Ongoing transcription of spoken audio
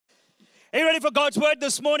Are you ready for God's word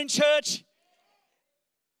this morning, church?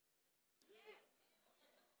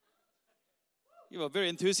 You are very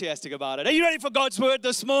enthusiastic about it. Are you ready for God's word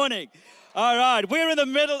this morning? All right, we're in the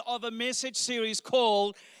middle of a message series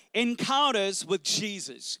called Encounters with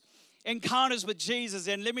Jesus. Encounters with Jesus.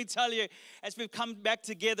 And let me tell you, as we've come back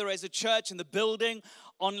together as a church in the building,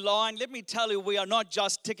 online, let me tell you, we are not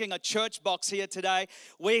just ticking a church box here today.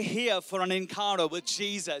 We're here for an encounter with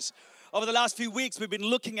Jesus. Over the last few weeks, we've been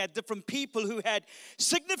looking at different people who had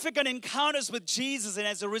significant encounters with Jesus, and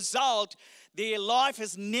as a result, their life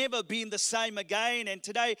has never been the same again. And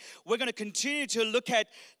today, we're going to continue to look at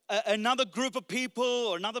another group of people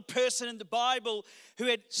or another person in the Bible who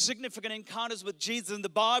had significant encounters with Jesus. In the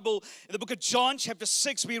Bible, in the book of John chapter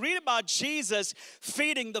 6, we read about Jesus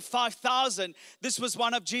feeding the 5,000. This was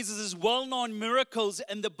one of Jesus' well-known miracles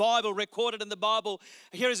in the Bible, recorded in the Bible.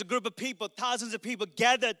 Here is a group of people, thousands of people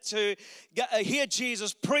gathered to hear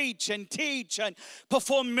Jesus preach and teach and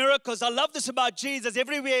perform miracles. I love this about Jesus.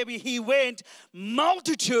 Everywhere he went,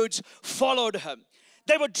 multitudes followed him.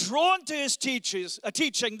 They were drawn to his teaching.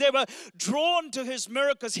 They were drawn to his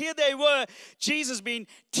miracles. Here they were, Jesus been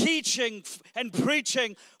teaching and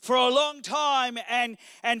preaching for a long time, and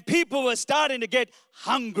people were starting to get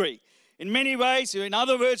hungry. In many ways, in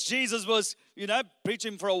other words, Jesus was,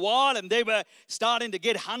 preaching for a while, and they were starting to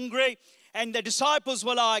get hungry. And the disciples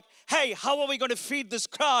were like, hey, how are we going to feed this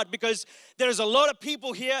crowd? Because there's a lot of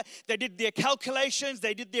people here. They did their calculations,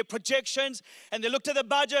 they did their projections, and they looked at the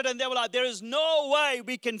budget and they were like, there is no way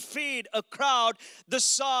we can feed a crowd this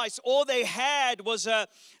size. All they had was a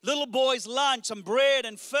little boy's lunch, some bread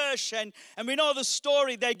and fish. And we know the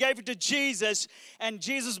story. They gave it to Jesus, and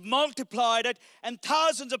Jesus multiplied it, and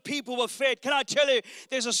thousands of people were fed. Can I tell you,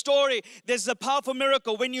 there's a story, there's a powerful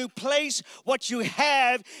miracle. When you place what you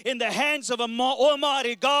have in the hands of an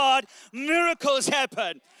almighty God, miracles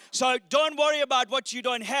happen. So don't worry about what you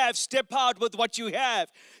don't have. Step out with what you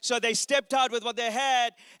have. So they stepped out with what they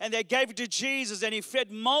had, and they gave it to Jesus, and he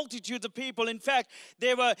fed multitudes of people. In fact,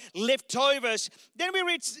 there were leftovers. Then we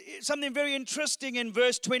read something very interesting in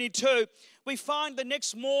verse 22. We find the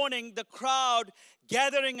next morning the crowd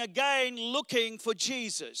gathering again looking for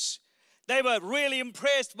Jesus. They were really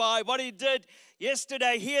impressed by what he did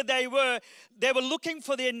yesterday. Here they were looking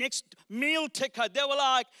for their next meal ticket. They were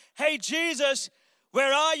like, hey, Jesus,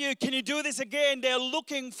 where are you? Can you do this again? They're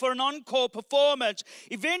looking for an encore performance.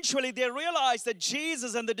 Eventually, they realized that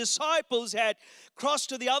Jesus and the disciples had crossed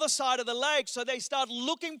to the other side of the lake, so they start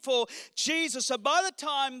looking for Jesus. So by the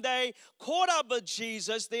time they caught up with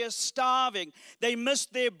Jesus, they are starving. They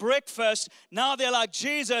missed their breakfast. Now they're like,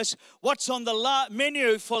 Jesus, what's on the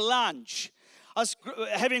menu for lunch? I was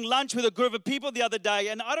having lunch with a group of people the other day,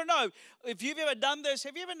 and I don't know if you've ever done this.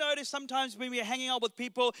 Have you ever noticed sometimes when we're hanging out with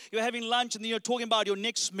people, you're having lunch and then you're talking about your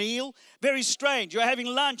next meal? Very strange. You're having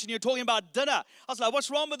lunch and you're talking about dinner. I was like, what's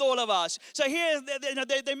wrong with all of us? So here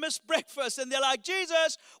they missed breakfast, and they're like,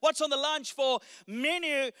 Jesus, what's on the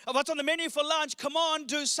menu for lunch? Come on,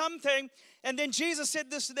 do something. And then Jesus said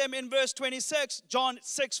this to them in verse 26, John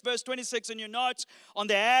 6, verse 26 in your notes on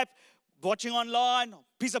the app. Watching online,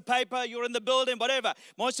 piece of paper, you're in the building, whatever.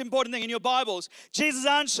 Most important thing in your Bibles. Jesus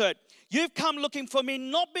answered, you've come looking for me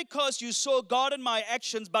not because you saw God in my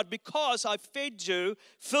actions, but because I fed you,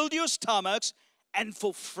 filled your stomachs, and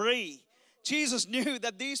for free. Jesus knew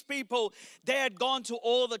that these people, they had gone to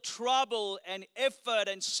all the trouble and effort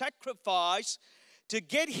and sacrifice to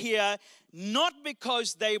get here, not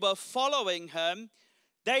because they were following him.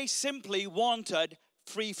 They simply wanted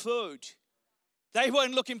free food. They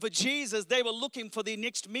weren't looking for Jesus. They were looking for their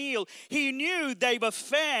next meal. He knew they were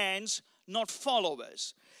fans, not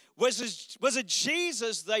followers. Was it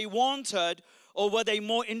Jesus they wanted, or were they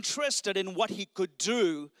more interested in what he could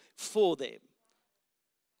do for them?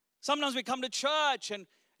 Sometimes we come to church and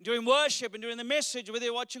during worship and during the message, whether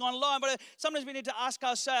you're watching online, but sometimes we need to ask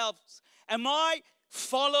ourselves, am I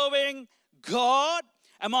following God?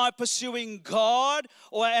 Am I pursuing God,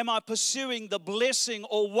 or am I pursuing the blessing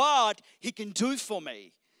or what he can do for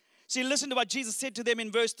me? See, listen to what Jesus said to them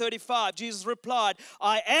in verse 35. Jesus replied,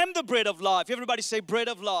 I am the bread of life. Everybody say bread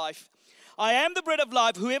of life. I am the bread of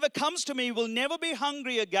life. Whoever comes to me will never be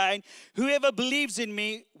hungry again. Whoever believes in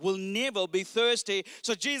me will never be thirsty.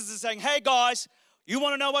 So Jesus is saying, hey guys, you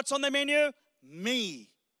want to know what's on the menu?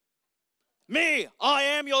 Me. Me. I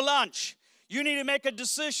am your lunch. You need to make a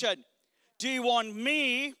decision. Do you want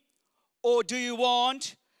me, or do you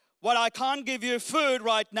want what I can't give you food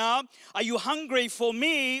right now? Are you hungry for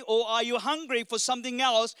me, or are you hungry for something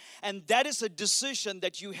else? And that is a decision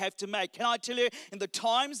that you have to make. Can I tell you, in the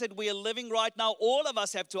times that we are living right now, all of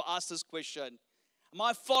us have to ask this question. Am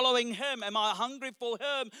I following him? Am I hungry for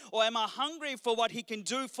him? Or am I hungry for what he can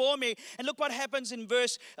do for me? And look what happens in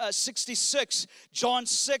verse 66. John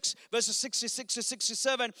 6, verses 66 to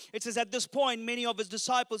 67. It says, at this point, many of his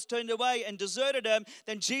disciples turned away and deserted him.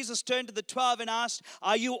 Then Jesus turned to the 12 and asked,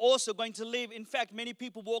 are you also going to leave? In fact, many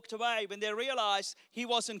people walked away when they realized he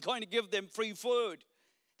wasn't going to give them free food.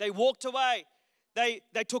 They walked away.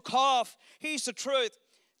 They took off. Here's the truth.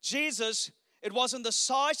 Jesus, it wasn't the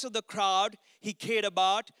size of the crowd he cared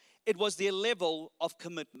about. It was their level of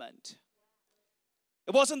commitment.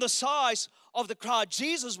 It wasn't the size of the crowd.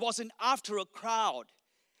 Jesus wasn't after a crowd.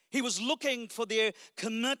 He was looking for their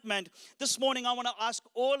commitment. This morning, I want to ask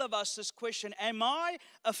all of us this question. Am I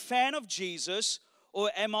a fan of Jesus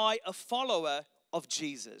or am I a follower of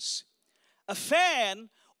Jesus? A fan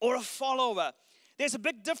or a follower? There's a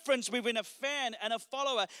big difference between a fan and a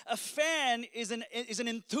follower. A fan is an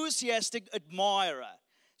enthusiastic admirer.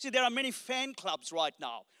 See, there are many fan clubs right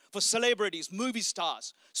now for celebrities, movie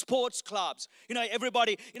stars, sports clubs. You know,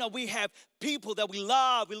 everybody, we have people that we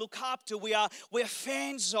love, we look up to, we're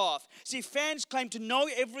fans of. See, fans claim to know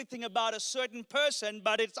everything about a certain person,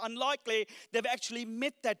 but it's unlikely they've actually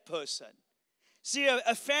met that person. See,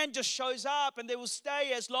 a fan just shows up and they will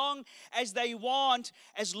stay as long as they want,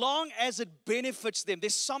 as long as it benefits them.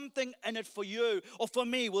 There's something in it for you or for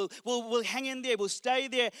me. We'll hang in there, we'll stay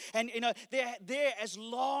there. And, they're there as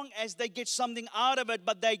long as they get something out of it,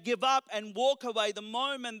 but they give up and walk away the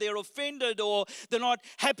moment they're offended or they're not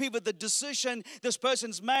happy with the decision this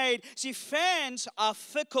person's made. See, fans are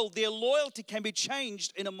fickle. Their loyalty can be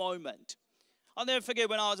changed in a moment. I'll never forget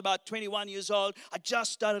when I was about 21 years old, I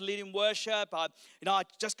just started leading worship. I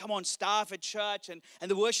just come on staff at church, and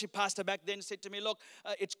the worship pastor back then said to me, look,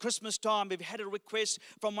 it's Christmas time. We've had a request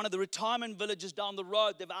from one of the retirement villages down the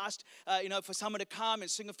road. They've asked, for someone to come and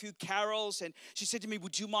sing a few carols. And she said to me,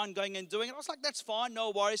 would you mind going and doing it? I was like, that's fine,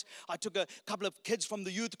 no worries. I took a couple of kids from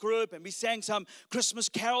the youth group, and we sang some Christmas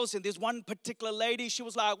carols. And there's one particular lady, she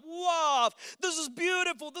was like, wow, this is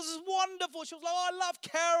beautiful. This is wonderful. She was like, oh, I love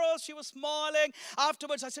carols. She was smiling.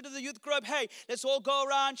 Afterwards, I said to the youth group, hey, let's all go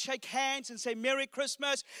around, shake hands, and say Merry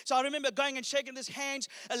Christmas. So I remember going and shaking this hand,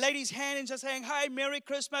 a lady's hand, and just saying, hey, Merry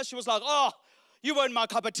Christmas. She was like, oh, you weren't my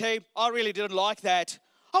cup of tea. I really didn't like that.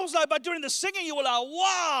 I was like, but during the singing, you were like,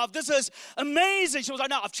 wow, this is amazing. She was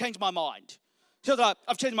like, no, I've changed my mind. She was like,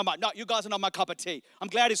 I've changed my mind. No, you guys are not my cup of tea. I'm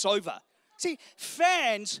glad it's over. See,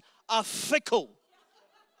 fans are fickle.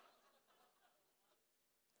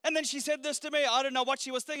 And then she said this to me. I don't know what she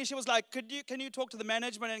was thinking. She was like, can you talk to the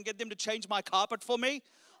management and get them to change my carpet for me?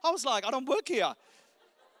 I was like, I don't work here.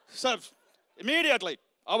 So immediately,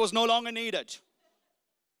 I was no longer needed.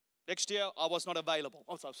 Next year, I was not available.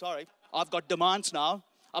 I'm so sorry. I've got demands now.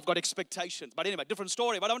 I've got expectations. But anyway, different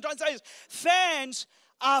story. But what I'm trying to say is, fans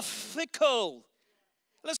are fickle.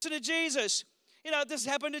 Listen to Jesus. This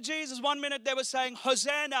happened to Jesus. 1 minute they were saying,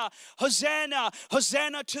 Hosanna, Hosanna,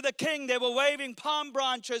 Hosanna to the King. They were waving palm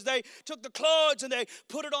branches. They took the clothes and they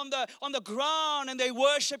put it on the ground and they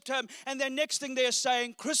worshipped him. And then next thing they're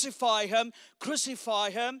saying, crucify him, crucify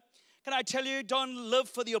him. Can I tell you, don't live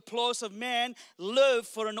for the applause of man. Live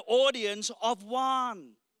for an audience of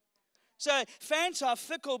one. So fans are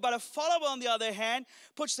fickle, but a follower, on the other hand,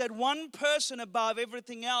 puts that one person above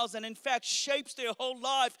everything else and, in fact, shapes their whole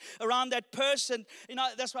life around that person.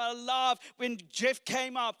 That's why I love when Jeff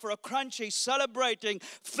came up for a crunchy celebrating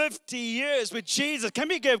 50 years with Jesus. Can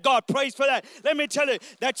we give God praise for that? Let me tell you,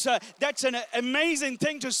 that's an amazing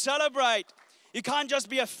thing to celebrate. You can't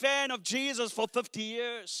just be a fan of Jesus for 50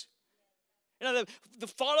 years. The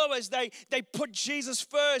followers, they put Jesus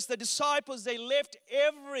first. The disciples, they left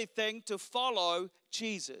everything to follow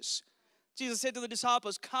Jesus. Jesus said to the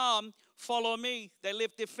disciples, come, follow me. They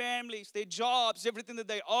left their families, their jobs, everything that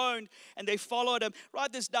they owned, and they followed him.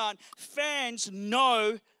 Write this down. Fans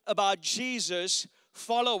know about Jesus.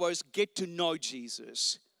 Followers get to know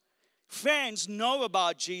Jesus. Fans know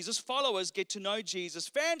about Jesus. Followers get to know Jesus.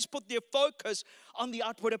 Fans put their focus on the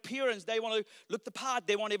outward appearance. They want to look the part.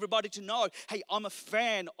 They want everybody to know, hey, I'm a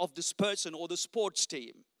fan of this person or the sports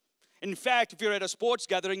team. In fact, if you're at a sports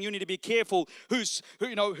gathering, you need to be careful whose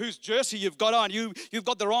jersey you've got on. You've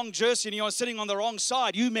got the wrong jersey and you're sitting on the wrong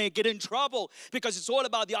side. You may get in trouble because it's all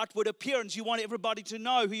about the outward appearance. You want everybody to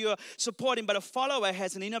know who you're supporting, but a follower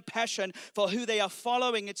has an inner passion for who they are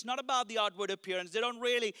following. It's not about the outward appearance. They don't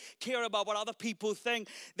really care about what other people think.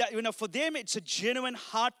 That, for them, it's a genuine,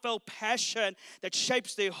 heartfelt passion that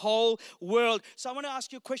shapes their whole world. So I want to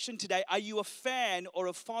ask you a question today. Are you a fan or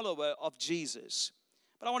a follower of Jesus?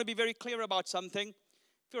 But I want to be very clear about something.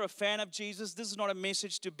 If you're a fan of Jesus, this is not a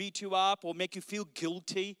message to beat you up or make you feel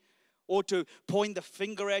guilty or to point the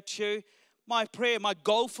finger at you. my prayer, my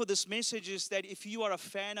goal for this message is that if you are a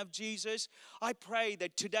fan of Jesus, I pray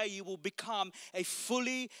that today you will become a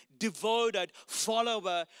fully devoted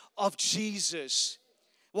follower of Jesus.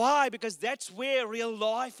 Why? Because that's where real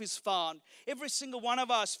life is found. Every single one of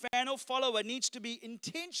us, fan or follower, needs to be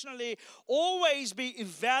intentionally always be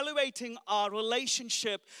evaluating our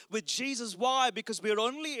relationship with Jesus. Why? Because we're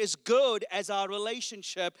only as good as our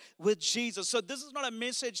relationship with Jesus. So this is not a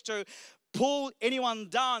message to pull anyone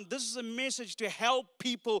down. This is a message to help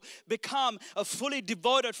people become a fully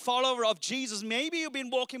devoted follower of Jesus. Maybe you've been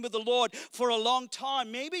walking with the Lord for a long time.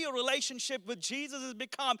 Maybe your relationship with Jesus has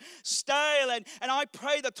become stale. And I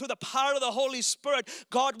pray that through the power of the Holy Spirit,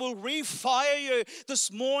 God will refire you this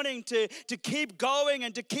morning to keep going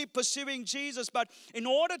and to keep pursuing Jesus. But in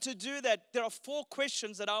order to do that, there are 4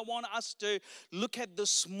 questions that I want us to look at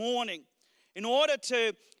this morning. In order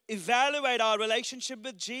to evaluate our relationship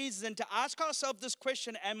with Jesus and to ask ourselves this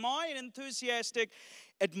question: am I an enthusiastic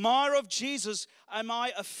admirer of Jesus? Am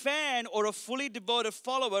I a fan or a fully devoted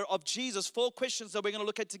follower of Jesus? 4 questions that we're going to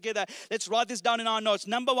look at together. Let's write this down in our notes.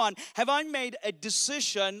 Number 1, have I made a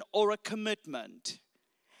decision or a commitment?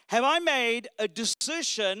 Have I made a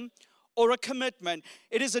decision or a commitment?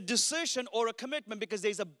 It is a decision or a commitment because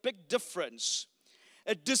there's a big difference.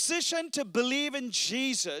 A decision to believe in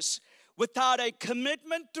Jesus without a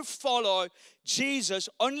commitment to follow Jesus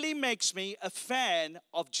only makes me a fan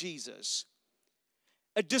of Jesus.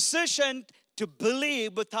 A decision to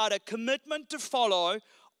believe without a commitment to follow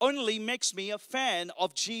only makes me a fan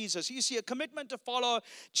of Jesus. You see, a commitment to follow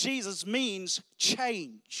Jesus means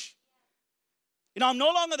change. You know, I'm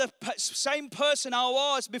no longer the same person I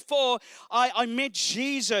was before I met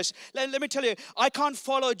Jesus. Let me tell you, I can't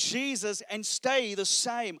follow Jesus and stay the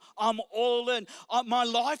same. I'm all in. My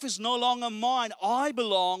life is no longer mine. I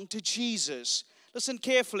belong to Jesus. Listen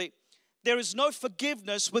carefully. There is no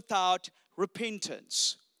forgiveness without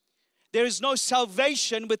repentance. There is no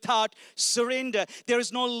salvation without surrender. There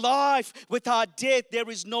is no life without death. There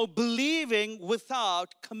is no believing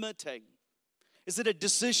without committing. Is it a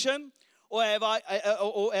decision? Or have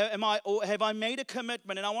I made a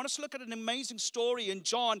commitment? And I want us to look at an amazing story in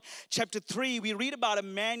John chapter 3. We read about a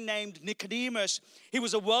man named Nicodemus. He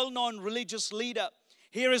was a well-known religious leader.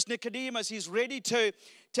 Here is Nicodemus. He's ready to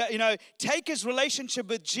take his relationship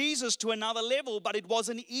with Jesus to another level, but it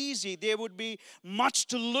wasn't easy. There would be much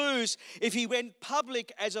to lose if he went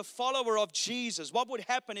public as a follower of Jesus. What would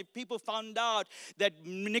happen if people found out that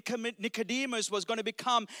Nicodemus was going to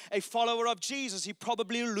become a follower of Jesus? He'd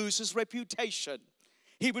probably lose his reputation.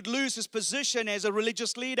 He would lose his position as a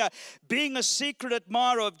religious leader. Being a secret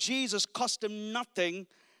admirer of Jesus cost him nothing,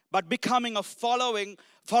 but becoming a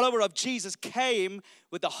follower of Jesus came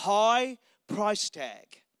with a high price tag.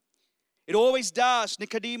 It always does.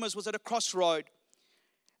 Nicodemus was at a crossroad.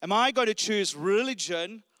 Am I going to choose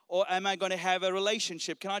religion or am I going to have a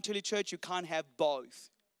relationship? Can I tell you, church, you can't have both.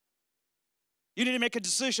 You need to make a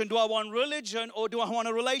decision. Do I want religion or do I want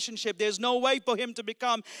a relationship? There's no way for him to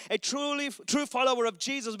become a true follower of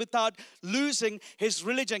Jesus without losing his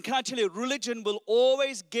religion. Can I tell you, religion will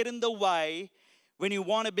always get in the way when you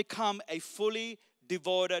want to become a fully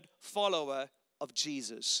devoted follower of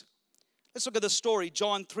Jesus. Let's look at the story.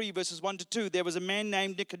 John 3 verses 1 to 2. There was a man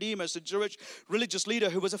named Nicodemus, a Jewish religious leader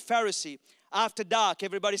who was a Pharisee. After dark,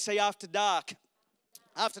 everybody say after dark.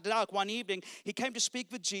 After dark, one evening, he came to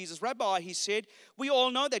speak with Jesus. Rabbi, he said, we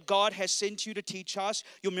all know that God has sent you to teach us.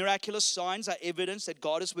 Your miraculous signs are evidence that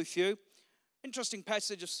God is with you. Interesting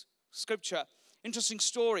passage of scripture. Interesting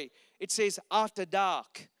story. It says after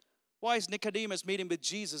dark. Why is Nicodemus meeting with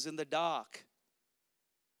Jesus in the dark?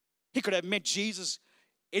 He could have met Jesus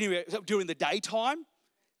anywhere during the daytime.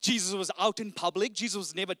 Jesus was out in public. Jesus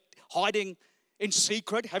was never hiding in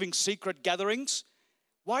secret, having secret gatherings.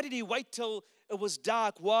 Why did he wait till it was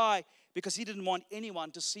dark? Why? Because he didn't want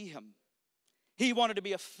anyone to see him. He wanted to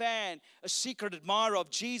be a fan, a secret admirer of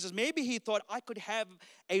Jesus. Maybe he thought, I could have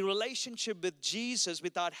a relationship with Jesus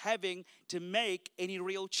without having to make any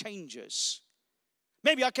real changes.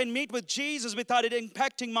 Maybe I can meet with Jesus without it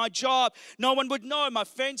impacting my job. No one would know. My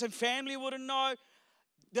friends and family wouldn't know.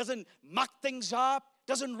 Doesn't muck things up.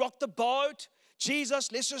 Doesn't rock the boat.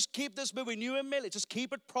 Jesus, let's just keep this between you and me. Let's just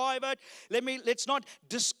keep it private. Let's not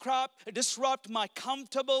disrupt my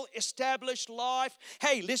comfortable, established life.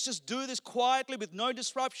 Hey, let's just do this quietly with no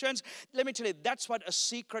disruptions. Let me tell you, that's what a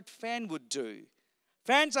secret fan would do.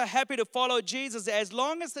 Fans are happy to follow Jesus as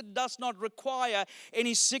long as it does not require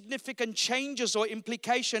any significant changes or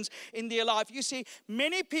implications in their life. You see,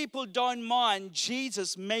 many people don't mind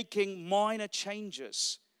Jesus making minor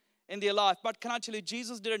changes in their life. But can I tell you,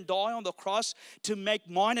 Jesus didn't die on the cross to make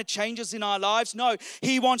minor changes in our lives. No,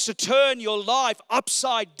 He wants to turn your life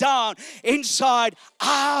upside down, inside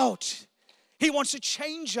out. He wants to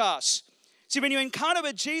change us. See, when you encounter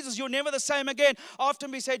with Jesus, you're never the same again.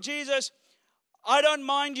 Often we say, Jesus, I don't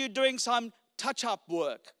mind you doing some touch-up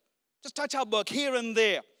work. Just touch-up work here and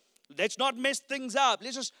there. Let's not mess things up.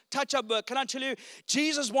 Let's just touch up work. Can I tell you,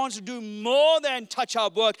 Jesus wants to do more than touch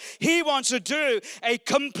up work. He wants to do a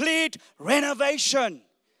complete renovation.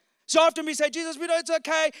 So often we say, Jesus, it's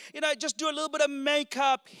okay. Just do a little bit of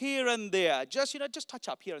makeup here and there. Just touch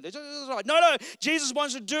up here and there. Right. No. Jesus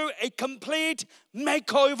wants to do a complete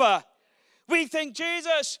makeover. We think,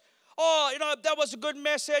 Jesus, that was a good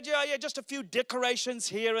message. Yeah, just a few decorations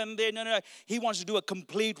here and there. No. He wants to do a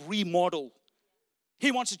complete remodel.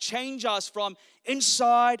 He wants to change us from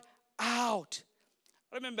inside out.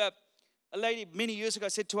 I remember a lady many years ago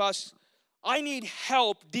said to us, I need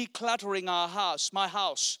help decluttering my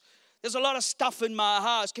house. There's a lot of stuff in my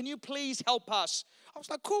house. Can you please help us? I was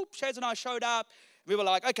like, cool. Shaz and I showed up. We were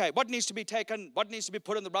like, okay, what needs to be taken? What needs to be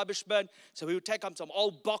put in the rubbish bin? So we would take up some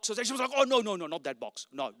old boxes. And she was like, oh, no, not that box.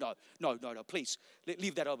 No, please.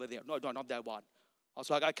 Leave that over there. No, not that one. I was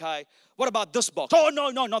like, okay. What about this box? Oh, no,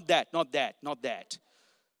 not that.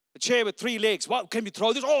 A chair with 3 legs. What, can we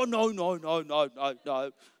throw this? Oh, no.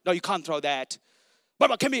 No, you can't throw that.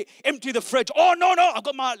 But can we empty the fridge? Oh, no. I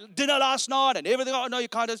got my dinner last night and everything. Oh, no, you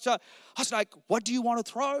can't. I was like, what do you want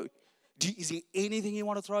to throw? Is there anything you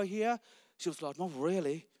want to throw here? She was like, not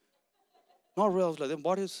really. Not really. I was like, then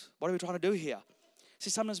what are we trying to do here? See,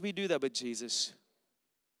 sometimes we do that with Jesus.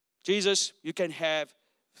 Jesus, you can have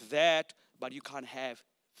that, but you can't have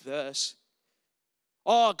this.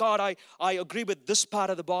 Oh, God, I agree with this part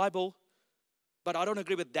of the Bible, but I don't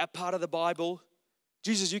agree with that part of the Bible.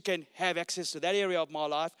 Jesus, you can have access to that area of my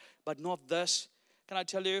life, but not this. Can I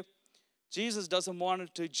tell you, Jesus doesn't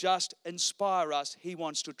want to just inspire us. He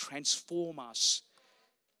wants to transform us.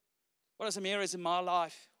 What are some areas in my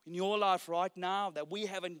life, in your life right now, that we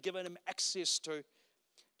haven't given Him access to?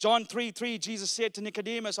 John 3:3, Jesus said to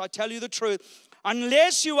Nicodemus, I tell you the truth,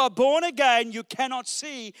 unless you are born again, you cannot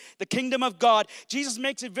see the kingdom of God. Jesus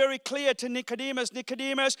makes it very clear to Nicodemus,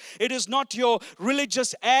 it is not your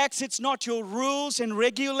religious acts, it's not your rules and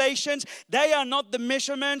regulations. They are not the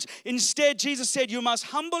measurements. Instead, Jesus said, you must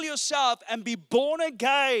humble yourself and be born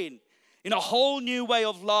again in a whole new way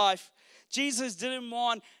of life. Jesus didn't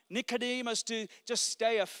want Nicodemus to just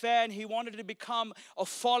stay a fan. He wanted to become a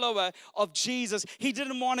follower of Jesus. He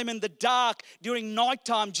didn't want him in the dark during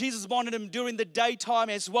nighttime. Jesus wanted him during the daytime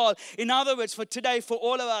as well. In other words, for today, for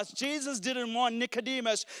all of us, Jesus didn't want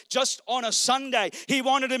Nicodemus just on a Sunday. He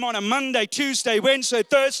wanted him on a Monday, Tuesday, Wednesday,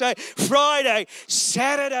 Thursday, Friday,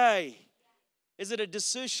 Saturday. Is it a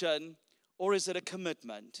decision or is it a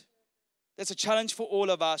commitment? That's a challenge for all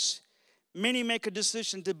of us. Many make a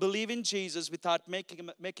decision to believe in Jesus without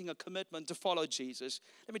making a commitment to follow Jesus.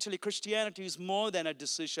 Let me tell you, Christianity is more than a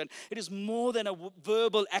decision. It is more than a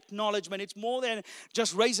verbal acknowledgement. It's more than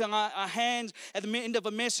just raising our hands at the end of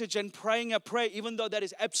a message and praying a prayer, even though that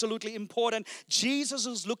is absolutely important. Jesus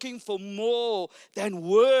is looking for more than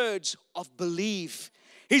words of belief.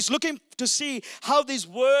 He's looking to see how these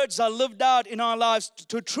words are lived out in our lives.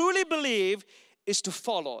 To truly believe is to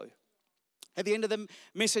follow. At the end of the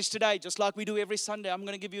message today, just like we do every Sunday, I'm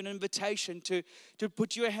going to give you an invitation to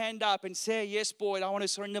put your hand up and say, yes, Boyd, I want to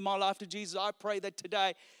surrender my life to Jesus. I pray that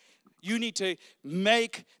today you need to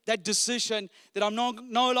make that decision that I'm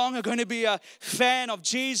no longer going to be a fan of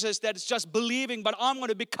Jesus that is just believing, but I'm going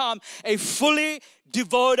to become a fully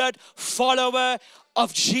devoted follower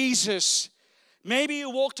of Jesus. Maybe you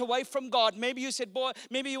walked away from God. Maybe you said,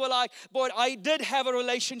 maybe you were like, I did have a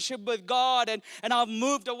relationship with God and I've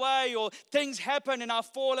moved away, or things happen and I've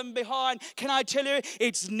fallen behind. Can I tell you,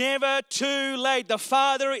 it's never too late. The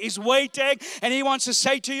Father is waiting and He wants to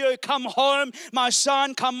say to you, come home, my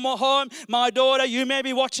son, come home, my daughter. You may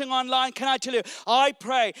be watching online. Can I tell you, I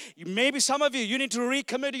pray, maybe some of you need to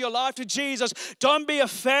recommit your life to Jesus. Don't be a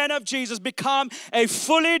fan of Jesus. Become a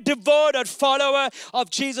fully devoted follower of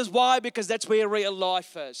Jesus. Why? Because that's where real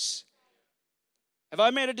life is. Have I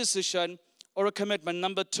made a decision or a commitment?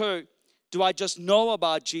 Number 2, do I just know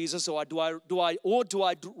about Jesus, or do I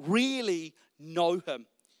really know Him?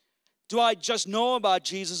 Do I just know about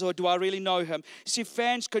Jesus, or do I really know Him? See,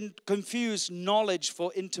 fans can confuse knowledge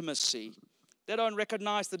for intimacy. They don't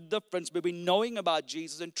recognize the difference between knowing about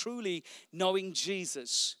Jesus and truly knowing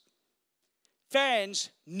Jesus.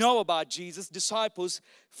 Fans know about Jesus. Disciples,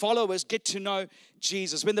 followers get to know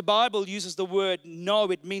Jesus. When the Bible uses the word know,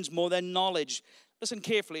 it means more than knowledge. Listen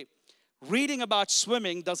carefully. Reading about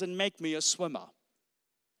swimming doesn't make me a swimmer.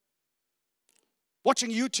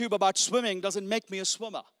 Watching YouTube about swimming doesn't make me a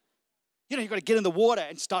swimmer. You know, you've got to get in the water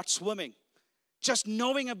and start swimming. Just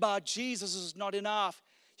knowing about Jesus is not enough.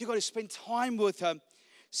 You've got to spend time with him.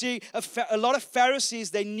 See, a lot of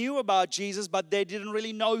Pharisees, they knew about Jesus, but they didn't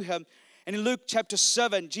really know him. And in Luke chapter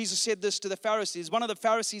 7, Jesus said this to the Pharisees. One of the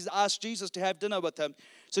Pharisees asked Jesus to have dinner with him.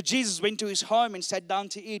 So Jesus went to his home and sat down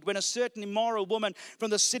to eat. When a certain immoral woman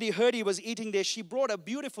from the city heard he was eating there, she brought a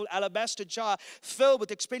beautiful alabaster jar filled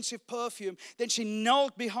with expensive perfume. Then she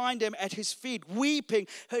knelt behind him at his feet, weeping.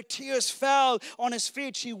 Her tears fell on his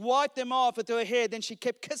feet. She wiped them off with her hair. Then she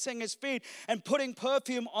kept kissing his feet and putting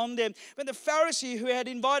perfume on them. When the Pharisee who had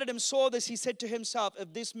invited him saw this, he said to himself,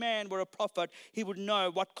 if this man were a prophet, he would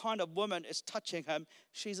know what kind of woman is touching him.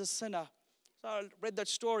 She's a sinner. So I read that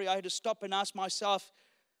story. I had to stop and ask myself,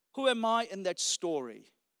 who am I in that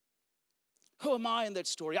story? Who am I in that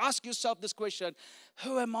story? Ask yourself this question.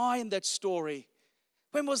 Who am I in that story?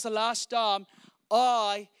 When was the last time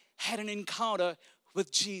I had an encounter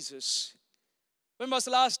with Jesus? When was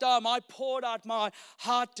the last time I poured out my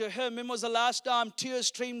heart to him? When was the last time tears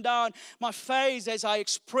streamed down my face as I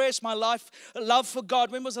expressed my love for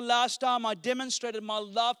God? When was the last time I demonstrated my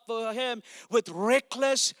love for him with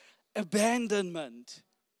reckless abandonment?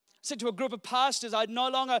 I said to a group of pastors, I no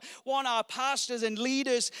longer want our pastors and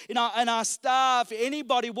leaders and our staff,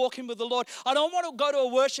 anybody walking with the Lord. I don't want to go to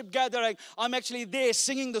a worship gathering. I'm actually there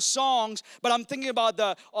singing the songs, but I'm thinking about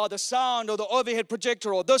the sound or the overhead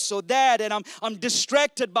projector or this or that, and I'm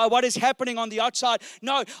distracted by what is happening on the outside.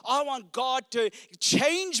 No, I want God to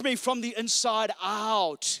change me from the inside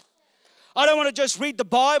out. I don't want to just read the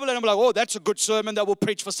Bible and I'm like, oh, that's a good sermon that we'll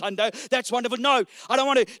preach for Sunday. That's wonderful. No, I don't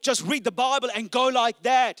want to just read the Bible and go like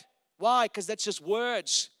that. Why? Because that's just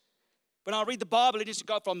words. When I read the Bible, it needs to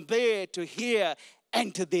go from there to here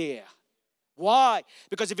and to there. Why?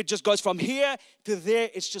 Because if it just goes from here to there,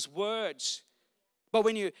 it's just words. But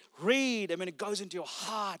when you read and when it goes into your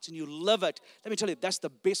heart and you live it, let me tell you, that's the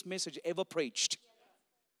best message ever preached.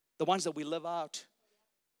 The ones that we live out.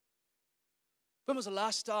 When was the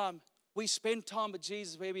last time we spent time with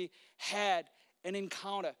Jesus where we had an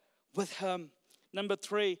encounter with him? Number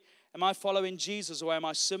 3, am I following Jesus or am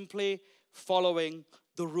I simply following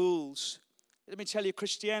the rules? Let me tell you,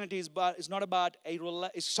 Christianity is about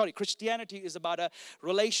a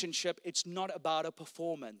relationship. It's not about a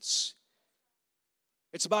performance.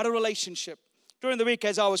 It's about a relationship. During the week,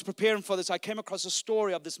 as I was preparing for this, I came across a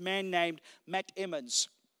story of this man named Matt Emmons.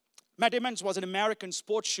 Matt Emmons was an American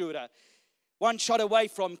sports shooter, one shot away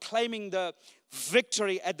from claiming the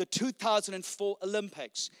victory at the 2004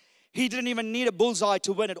 Olympics. He didn't even need a bullseye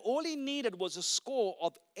to win it. All he needed was a score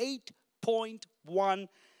of 8.1,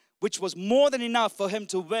 which was more than enough for him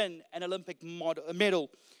to win an Olympic medal.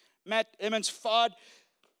 Matt Emmons fired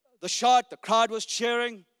the shot. The crowd was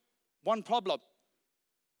cheering. One problem.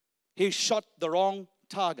 He shot the wrong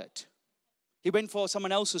target. He went for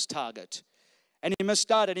someone else's target. And he missed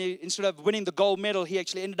out, and instead of winning the gold medal, he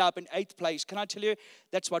actually ended up in 8th place. Can I tell you,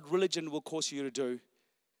 that's what religion will cause you to do.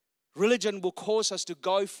 Religion will cause us to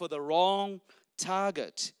go for the wrong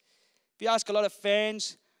target. If you ask a lot of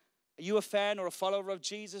fans, are you a fan or a follower of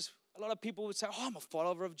Jesus? A lot of people would say, oh, I'm a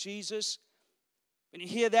follower of Jesus. When you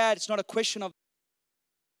hear that, it's not a question of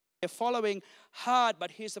they're following hard, but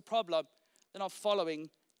here's the problem. They're not following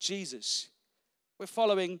Jesus. We're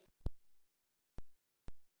following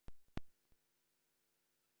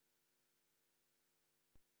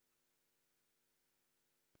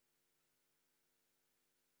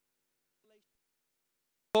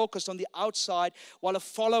focused on the outside, while a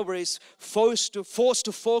follower is forced to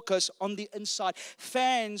focus on the inside.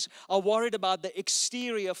 Fans are worried about the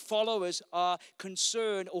exterior. Followers are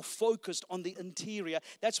concerned or focused on the interior.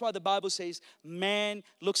 That's why the Bible says man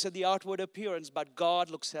looks at the outward appearance, but God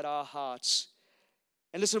looks at our hearts.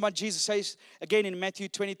 And listen to what Jesus says again in Matthew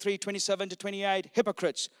 23:27-28.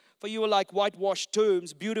 Hypocrites, for you are like whitewashed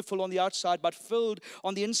tombs, beautiful on the outside, but filled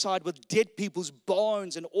on the inside with dead people's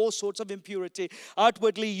bones and all sorts of impurity.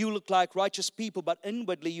 Outwardly you look like righteous people, but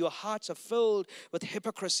inwardly your hearts are filled with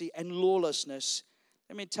hypocrisy and lawlessness.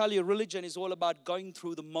 Let me tell you, religion is all about going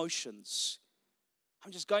through the motions.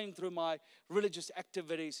 I'm just going through my religious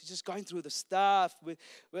activities, just going through the stuff.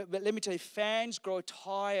 But let me tell you, fans grow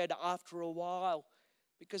tired after a while.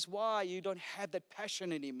 Because why? You don't have that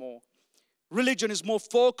passion anymore. Religion is more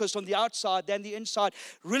focused on the outside than the inside.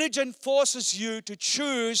 Religion forces you to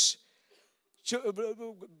choose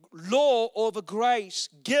law over grace,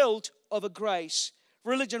 guilt over grace.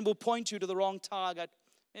 Religion will point you to the wrong target.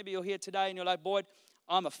 Maybe you're here today and you're like, boy,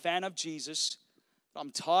 I'm a fan of Jesus.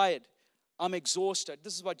 I'm tired. I'm exhausted.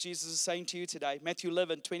 This is what Jesus is saying to you today. Matthew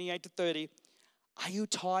 11:28-30. Are you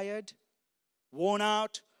tired? worn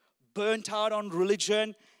out, burnt out on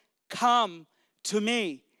religion, come to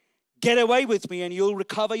me. Get away with me and you'll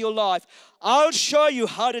recover your life. I'll show you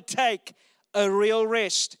how to take a real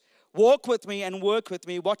rest. Walk with me and work with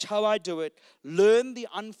me. Watch how I do it. Learn the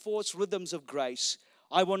unforced rhythms of grace.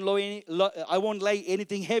 I won't lay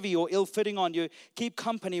anything heavy or ill-fitting on you. Keep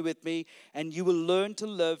company with me and you will learn to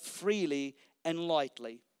live freely and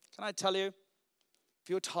lightly. Can I tell you, if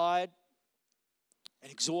you're tired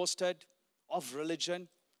and exhausted of religion,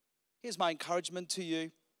 here's my encouragement to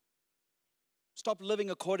you. Stop living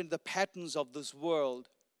according to the patterns of this world.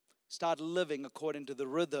 Start living according to the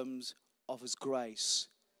rhythms of His grace.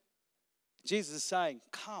 Jesus is saying,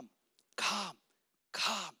 come, come,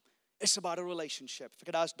 come. It's about a relationship. If I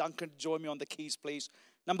could ask Duncan to join me on the keys, please.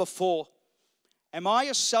 Number 4, am I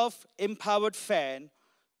a self-empowered fan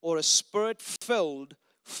or a spirit-filled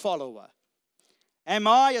follower? Am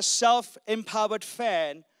I a self-empowered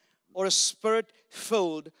fan or a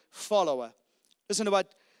spirit-filled follower? Listen to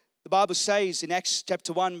what the Bible says in Acts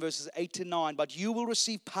chapter 1, verses 8 to 9. But you will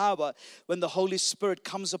receive power when the Holy Spirit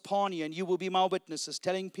comes upon you, and you will be my witnesses,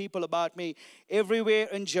 telling people about me everywhere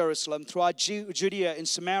in Jerusalem, throughout Judea, in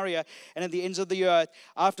Samaria, and at the ends of the earth.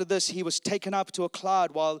 After this, he was taken up to a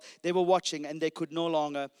cloud while they were watching, and they could no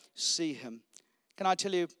longer see him. Can I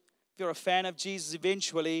tell you, if you're a fan of Jesus,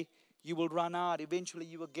 eventually you will run out. Eventually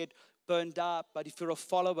you will get burned up. But if you're a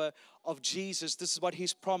follower of Jesus, this is what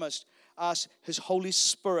He's promised us, His Holy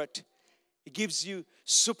Spirit. He gives you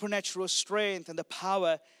supernatural strength and the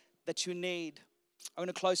power that you need. I'm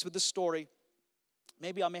going to close with this story.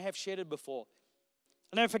 Maybe I may have shared it before.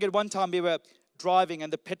 I'll never forget one time we were driving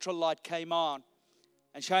and the petrol light came on.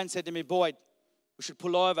 And Shane said to me, Boyd, we should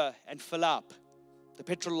pull over and fill up. The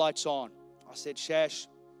petrol light's on. I said, Shash,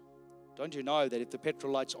 don't you know that if the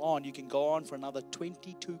petrol light's on, you can go on for another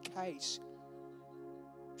 22 Ks?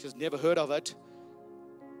 She's never heard of it.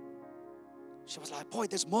 She was like, boy,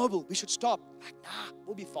 there's mobile. We should stop. I'm like, nah,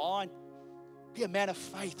 we'll be fine. Be a man of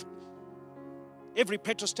faith. Every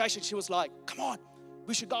petrol station, she was like, come on,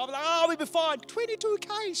 we should go. I was like, oh, we'll be fine. 22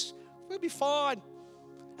 Ks. We'll be fine.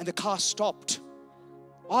 And the car stopped.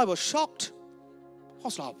 I was shocked. I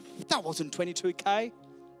was like, that wasn't 22 K.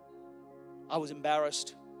 I was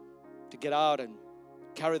embarrassed to get out and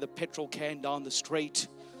carry the petrol can down the street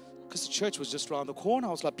because the church was just around the corner.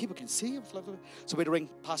 I was like, people can see. So we had to ring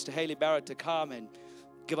Pastor Haley Barrett to come and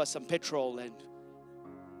give us some petrol. And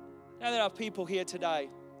now there are people here today,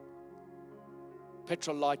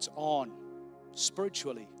 petrol lights on,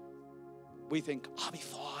 spiritually. We think, I'll be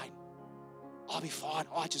fine. I'll be fine.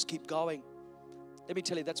 I just keep going. Let me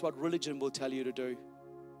tell you, that's what religion will tell you to do.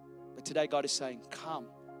 But today God is saying, come,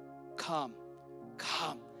 come,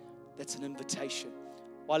 come. That's an invitation.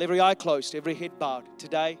 While every eye closed, every head bowed,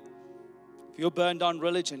 today, if you're burned on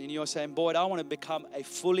religion and you're saying, Boyd, I want to become a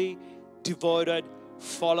fully devoted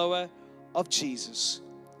follower of Jesus,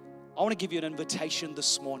 I want to give you an invitation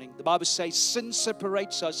this morning. The Bible says sin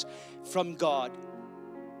separates us from God.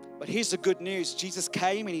 But here's the good news. Jesus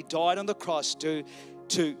came and He died on the cross to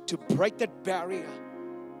break that barrier,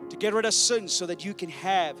 to get rid of sin so that you can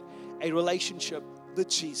have a relationship with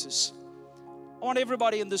Jesus. I want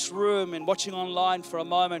everybody in this room and watching online for a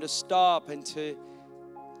moment to stop and to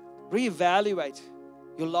reevaluate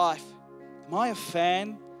your life. Am I a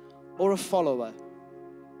fan or a follower?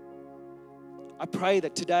 I pray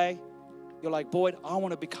that today you're like, Boyd, I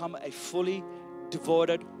want to become a fully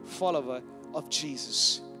devoted follower of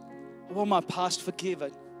Jesus. I want my past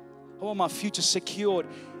forgiven. I want my future secured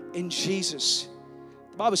in Jesus.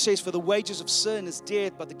 The Bible says, for the wages of sin is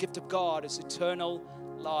death, but the gift of God is eternal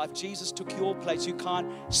life. Jesus took your place. You can't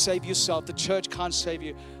save yourself. The church can't save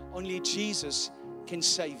you. Only Jesus can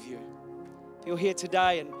save you. If you're here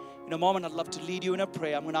today, and in a moment I'd love to lead you in a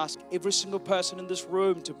prayer. I'm going to ask every single person in this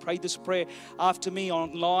room to pray this prayer after me.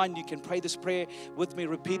 Online, you can pray this prayer with me.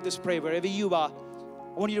 Repeat this prayer wherever you are.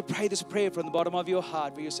 I want you to pray this prayer from the bottom of your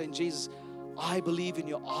heart where you're saying, Jesus, I believe in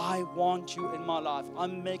you. I want you in my life.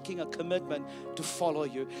 I'm making a commitment to follow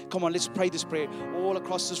you. Come on, let's pray this prayer all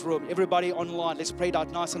across this room. Everybody online, let's pray it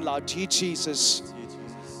out nice and loud. Dear Jesus,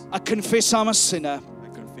 I confess I'm a sinner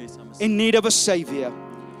in need of a Savior.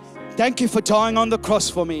 Thank you for dying on the cross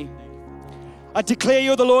for me. I declare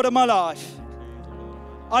you're the Lord of my life.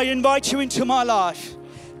 I invite you into my life.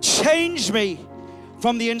 Change me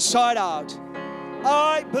from the inside out.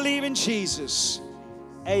 I believe in Jesus.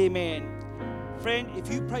 Amen. Friend,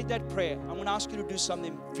 if you prayed that prayer, I'm going to ask you to do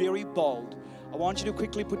something very bold. I want you to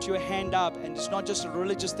quickly put your hand up, and it's not just a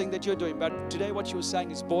religious thing that you're doing, but today what you were saying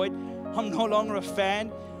is, Boyd, I'm no longer a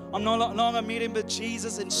fan I'm no longer meeting with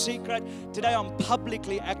Jesus in secret. Today I'm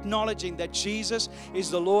publicly acknowledging that Jesus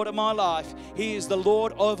is the Lord of my life. He is the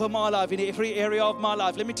Lord over my life in every area of my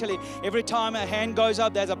life. Let me tell you, every time a hand goes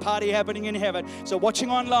up, there's a party happening in heaven. So watching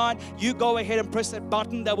online, you go ahead and press that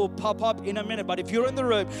button that will pop up in a minute. But if you're in the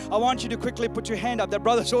room, I want you to quickly put your hand up. That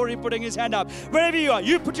brother's already putting his hand up. Wherever you are,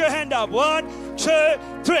 you put your hand up. 1, 2,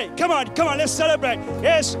 3. Come on, let's celebrate.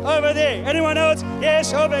 Yes, over there. Anyone else?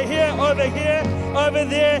 Yes, over here, over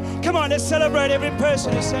there. Come on, let's celebrate every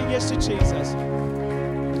person who's saying yes to Jesus.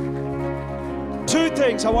 2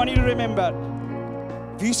 things I want you to remember.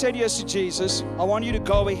 If you said yes to Jesus, I want you to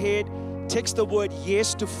go ahead, text the word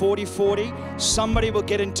yes to 4040. Somebody will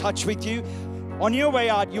get in touch with you. On your way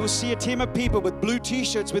out, you will see a team of people with blue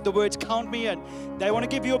t-shirts with the words "Count me in." They want to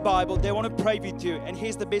give you a Bible. They want to pray with you. And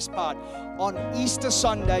here's the best part. On Easter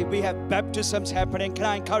Sunday, we have baptisms happening. Can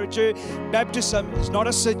I encourage you? Baptism is not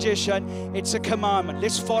a suggestion. It's a commandment.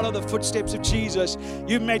 Let's follow the footsteps of Jesus.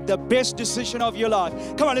 You made the best decision of your life.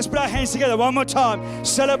 Come on, let's put our hands together one more time.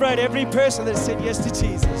 Celebrate every person that said yes to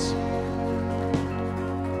Jesus.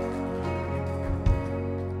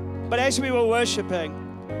 But as we were worshiping,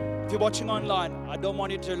 if you're watching online, I don't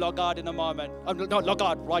want you to log out in a moment. Not log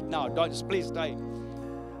out right now. Don't, please stay.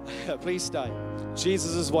 Please stay.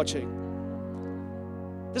 Jesus is watching.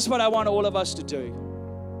 This is what I want all of us to do.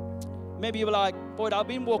 Maybe you're like, Boyd, I've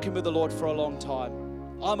been walking with the Lord for a long time.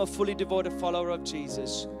 I'm a fully devoted follower of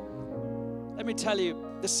Jesus. Let me tell you,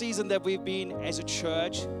 the season that we've been as a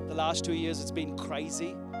church, the last 2 years, it's been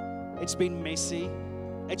crazy. It's been messy.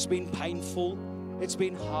 It's been painful. It's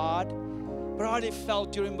been hard. But I really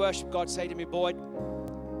felt during worship, God say to me, Boyd,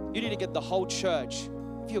 you need to get the whole church.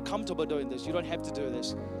 If you're comfortable doing this, you don't have to do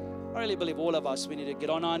this. I really believe all of us, we need to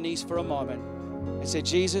get on our knees for a moment and say,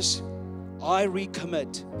 Jesus, I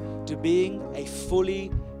recommit to being a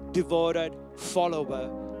fully devoted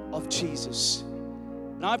follower of Jesus.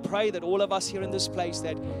 And I pray that all of us here in this place,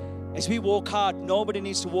 that as we walk out, nobody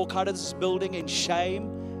needs to walk out of this building in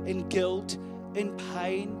shame, in guilt, in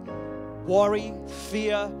pain, worry,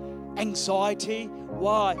 fear, anxiety.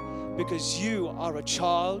 Why? Because you are a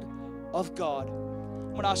child of God.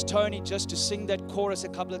 I'm going to ask Tony just to sing that chorus a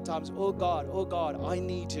couple of times. Oh God, I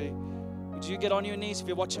need you. Would you get on your knees? If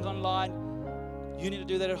you're watching online, you need to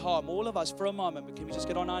do that at home. All of us for a moment, but can we just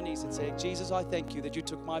get on our knees and say, Jesus, I thank you that you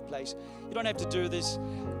took my place. You don't have to do this.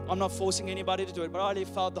 I'm not forcing anybody to do it, but I really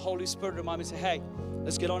felt the Holy Spirit remind me and say, hey,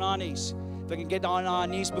 let's get on our knees. If we can get on our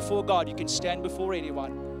knees before God, you can stand before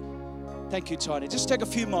anyone. Thank you, Tony. Just take a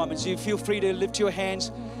few moments. You feel free to lift your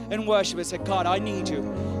hands and worship and say, God, I need you.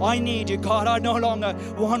 I need you. God, I no longer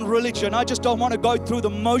want religion. I just don't want to go through the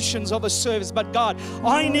motions of a service. But God,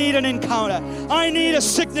 I need an encounter. I need a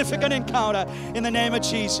significant encounter in the name of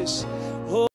Jesus.